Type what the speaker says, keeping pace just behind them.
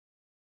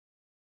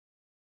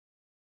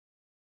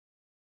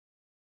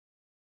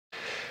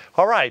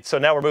All right, so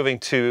now we're moving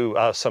to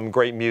some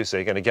great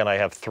music. And again, I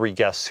have three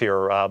guests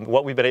here.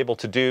 What we've been able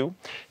to do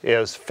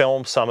is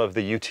film some of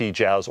the UT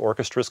Jazz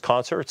Orchestra's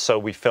concerts. So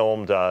we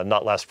filmed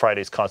not last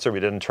Friday's concert.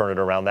 We didn't turn it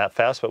around that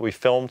fast, but we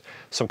filmed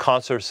some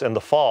concerts in the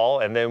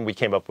fall. And then we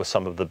came up with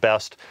some of the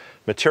best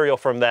material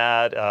from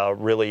that,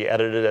 really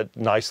edited it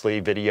nicely,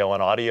 video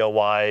and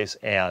audio-wise.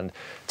 And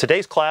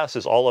today's class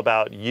is all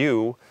about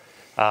you.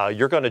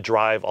 You're going to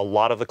drive a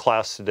lot of the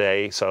class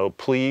today, so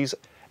please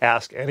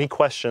ask any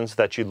questions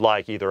that you'd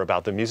like, either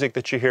about the music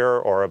that you hear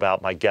or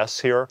about my guests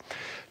here.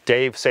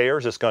 Dave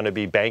Sayers is going to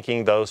be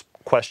banking those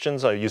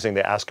questions using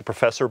the Ask a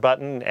Professor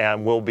button,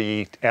 and we'll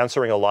be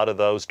answering a lot of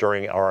those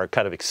during our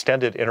kind of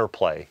extended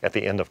interplay at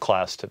the end of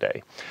class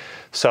today.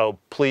 So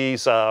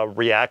please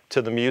react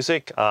to the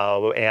music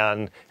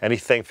and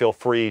anything, feel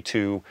free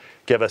to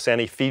give us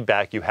any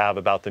feedback you have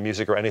about the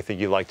music or anything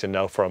you'd like to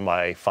know from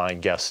my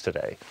fine guests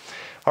today.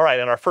 All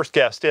right, and our first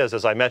guest is,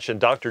 as I mentioned,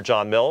 Dr.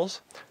 John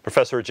Mills,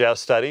 Professor of Jazz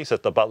Studies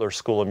at the Butler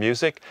School of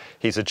Music.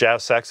 He's a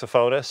jazz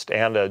saxophonist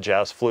and a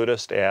jazz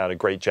flutist and a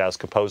great jazz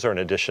composer, in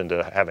addition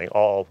to having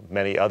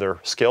many other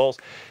skills.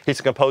 He's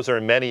a composer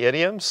in many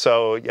idioms,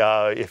 so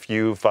if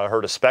you've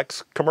heard a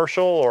Specs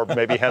commercial or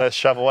maybe Hennes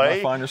Chevrolet.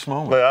 My finest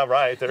moment. Yeah,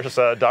 right, there's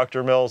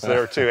Dr. Mills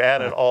there too,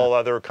 and in all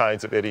other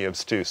kinds of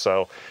idioms too.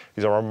 So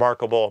he's a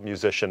remarkable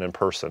musician in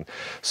person.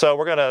 So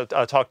we're going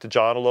to talk to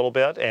John a little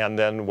bit, and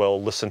then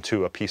we'll listen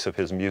to a piece of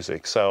his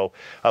music. So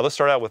let's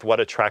start out with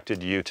what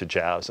attracted you to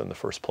jazz in the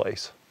first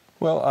place.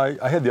 Well,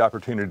 I had the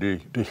opportunity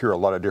to hear a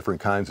lot of different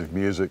kinds of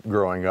music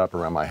growing up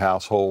around my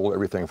household,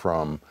 everything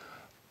from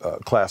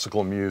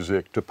classical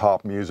music to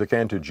pop music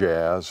and to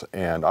jazz.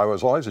 And I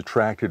was always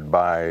attracted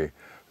by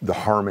the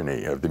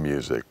harmony of the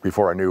music.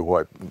 Before I knew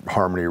what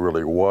harmony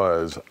really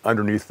was,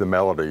 underneath the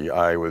melody,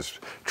 I was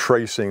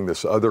tracing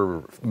this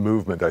other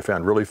movement I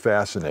found really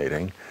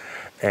fascinating.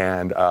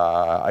 And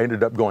I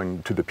ended up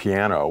going to the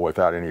piano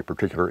without any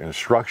particular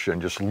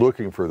instruction, just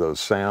looking for those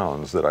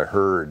sounds that I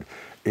heard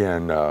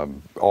in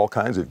all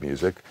kinds of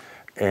music,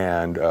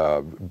 and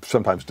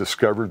sometimes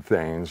discovered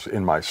things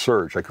in my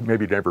search. I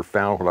maybe never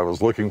found what I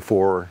was looking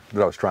for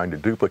that I was trying to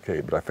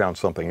duplicate, but I found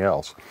something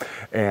else.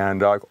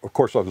 And of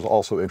course, I was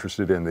also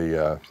interested in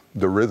the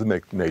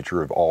rhythmic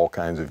nature of all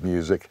kinds of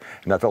music,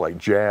 and I felt like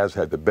jazz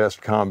had the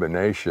best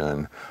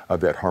combination of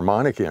that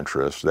harmonic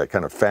interest, that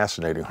kind of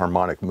fascinating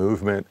harmonic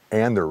movement,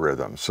 and the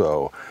rhythm.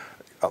 So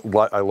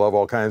I love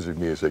all kinds of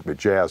music, but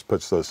jazz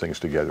puts those things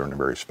together in a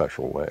very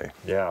special way.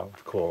 Yeah,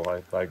 cool.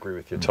 I agree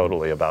with you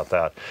totally about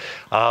that.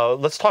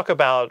 Let's talk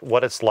about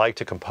what it's like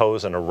to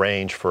compose and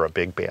arrange for a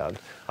big band.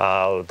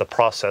 The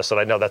process, and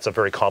I know that's a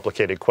very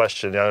complicated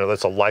question. I know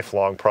that's a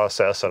lifelong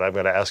process, and I'm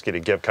going to ask you to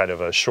give kind of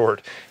a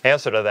short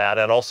answer to that,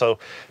 and also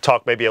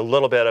talk maybe a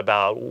little bit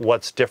about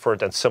what's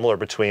different and similar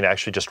between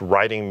actually just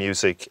writing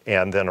music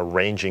and then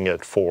arranging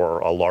it for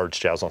a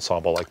large jazz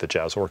ensemble like the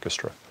Jazz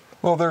Orchestra.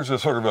 Well, there's a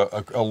sort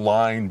of a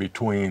line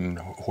between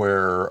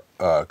where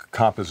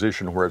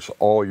composition, where it's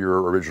all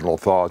your original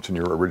thoughts and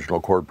your original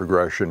chord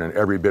progression, and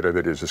every bit of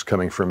it is just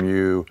coming from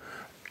you,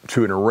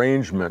 to an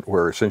arrangement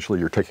where essentially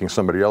you're taking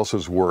somebody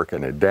else's work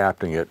and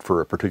adapting it for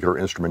a particular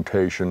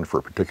instrumentation, for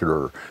a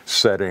particular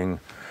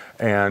setting.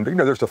 And you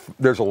know,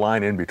 there's a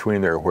line in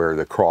between there where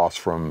the cross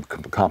from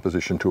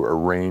composition to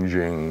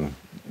arranging,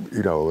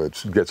 you know,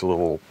 it gets a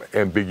little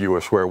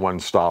ambiguous where one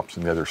stops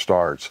and the other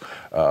starts.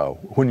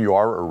 When you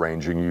are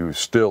arranging, you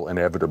still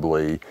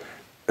inevitably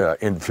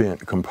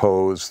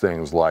compose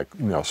things like,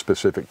 you know,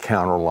 specific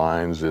counter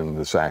lines in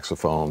the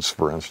saxophones,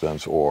 for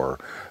instance, or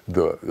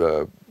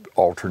the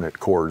alternate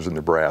chords in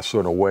the brass. So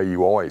in a way,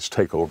 you always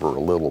take over a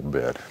little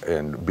bit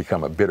and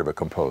become a bit of a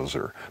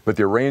composer. But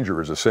the arranger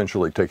is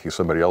essentially taking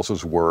somebody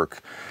else's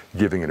work,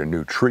 giving it a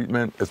new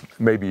treatment.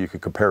 Maybe you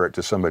could compare it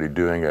to somebody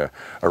doing a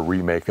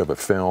remake of a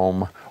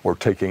film, or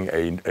taking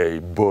a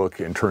book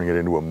and turning it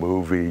into a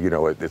movie. You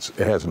know, it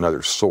has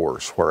another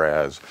source,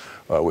 whereas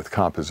with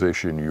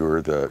composition,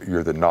 you're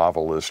the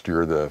novelist,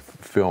 you're the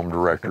film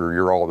director,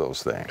 you're all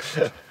those things.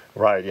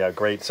 Right, yeah,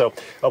 great. So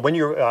when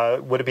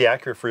you're, would it be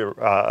accurate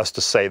for us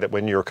to say that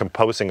when you're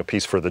composing a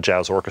piece for the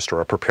Jazz Orchestra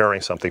or preparing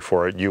something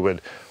for it, you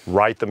would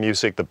write the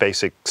music, the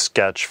basic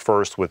sketch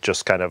first with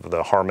just kind of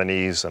the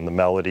harmonies and the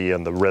melody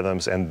and the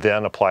rhythms, and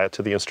then apply it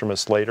to the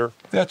instruments later?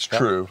 That's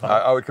true.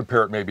 I would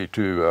compare it maybe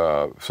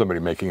to somebody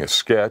making a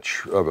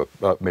sketch of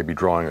maybe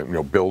drawing, you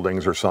know,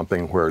 buildings or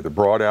something, where the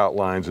broad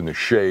outlines and the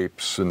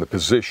shapes and the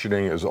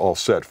positioning is all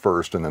set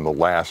first, and then the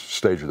last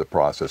stage of the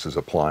process is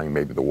applying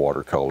maybe the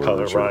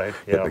watercolors or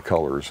the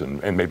colors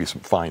and maybe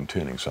some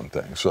fine-tuning some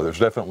things. So there's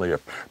definitely a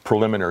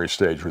preliminary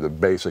stage where the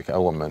basic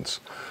elements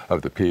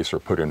of the piece are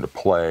put into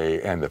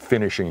play, and the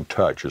finishing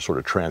touch is sort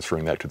of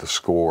transferring that to the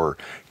score,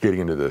 getting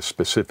into the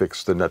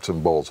specifics, the nuts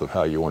and bolts of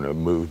how you want to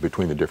move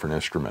between the different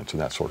instruments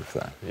and that sort of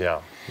thing.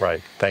 Yeah,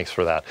 right. Thanks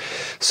for that.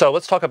 So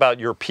let's talk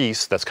about your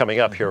piece that's coming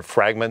up here,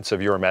 Fragments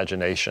of Your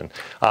Imagination.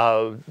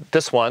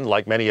 This one,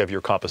 like many of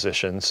your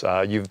compositions,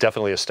 you've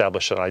definitely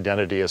established an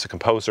identity as a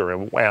composer,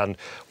 and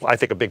I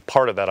think a big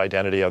part of that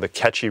identity are the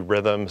catchy catchy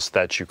rhythms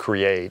that you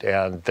create,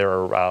 and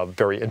they're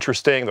very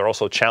interesting. They're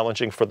also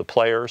challenging for the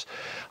players.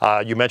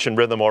 You mentioned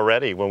rhythm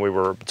already when we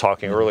were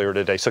talking earlier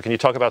today. So can you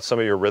talk about some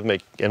of your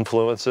rhythmic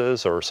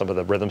influences or some of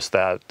the rhythms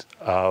that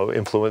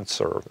influence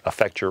or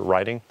affect your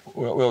writing?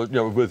 Well, you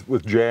know,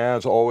 with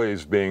jazz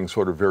always being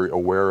sort of very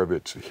aware of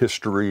its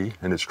history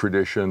and its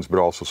traditions, but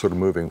also sort of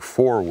moving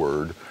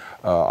forward,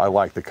 I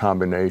like the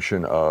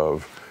combination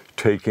of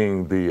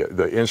taking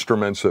the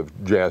instruments of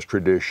jazz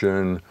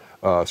tradition,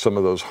 some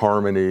of those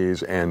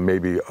harmonies, and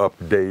maybe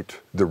update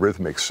the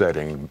rhythmic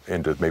setting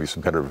into maybe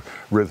some kind of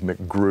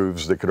rhythmic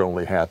grooves that could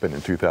only happen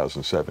in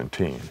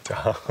 2017.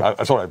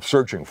 That's what I'm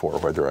searching for,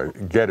 whether I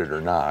get it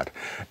or not.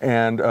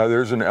 And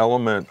there's an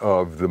element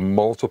of the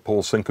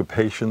multiple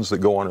syncopations that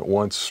go on at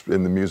once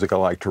in the music I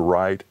like to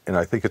write, and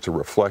I think it's a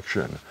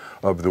reflection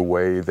of the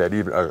way that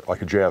even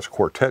like a jazz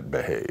quartet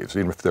behaves.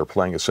 Even if they're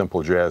playing a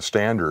simple jazz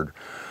standard,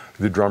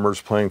 the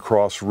drummer's playing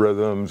cross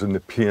rhythms and the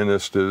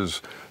pianist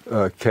is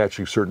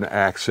catching certain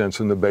accents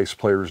and the bass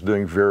player is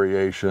doing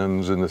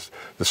variations and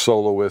the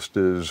soloist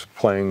is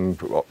playing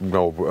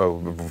a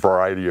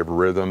variety of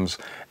rhythms,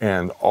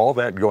 and all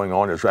that going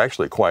on is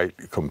actually quite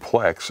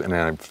complex, and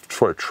I'm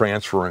sort of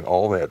transferring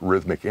all that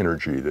rhythmic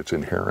energy that's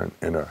inherent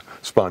in a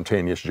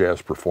spontaneous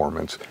jazz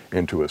performance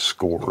into a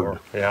scored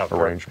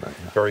arrangement.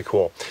 Very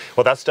cool.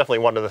 Well, that's definitely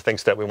one of the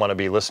things that we want to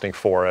be listening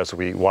for as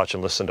we watch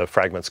and listen to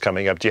Fragments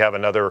coming up. Do you have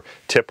another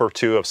tip or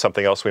two of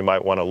something else we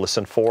might want to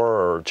listen for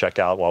or check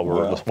out while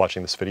we're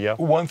watching this video?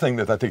 One thing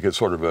that I think is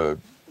sort of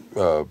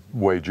a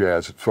way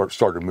jazz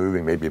started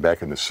moving maybe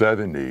back in the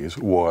 70s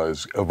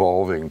was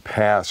evolving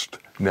past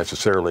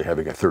necessarily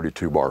having a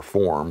 32-bar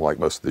form like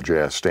most of the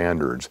jazz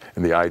standards,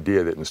 and the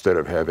idea that instead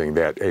of having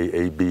that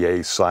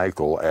AABA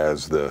cycle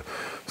as the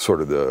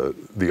sort of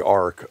the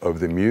arc of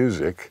the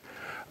music,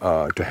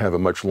 to have a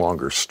much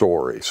longer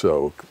story.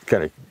 So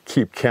kind of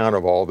keep count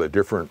of all the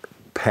different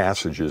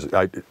passages,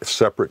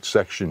 separate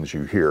sections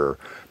you hear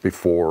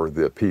before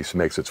the piece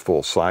makes its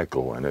full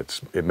cycle, and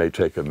it may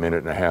take a minute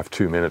and a half,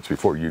 2 minutes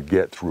before you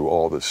get through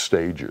all the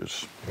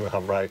stages.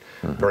 Right.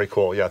 Very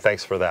cool. Yeah,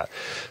 thanks for that.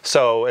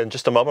 So in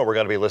just a moment, we're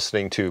going to be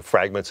listening to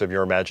Fragments of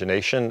Your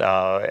Imagination,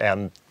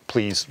 and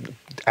please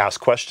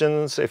ask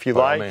questions if you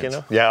like, you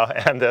know. Yeah,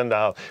 and then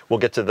we'll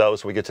get to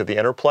those when we get to the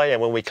interplay.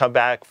 And when we come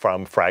back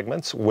from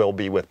Fragments, we'll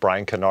be with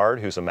Brian Kennard,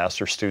 who's a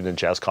master's student in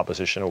jazz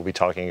composition. We'll be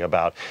talking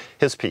about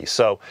his piece.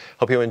 So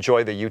hope you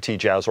enjoy the UT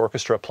Jazz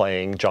Orchestra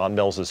playing John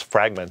Mills's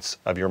Fragments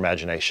of Your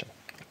Imagination.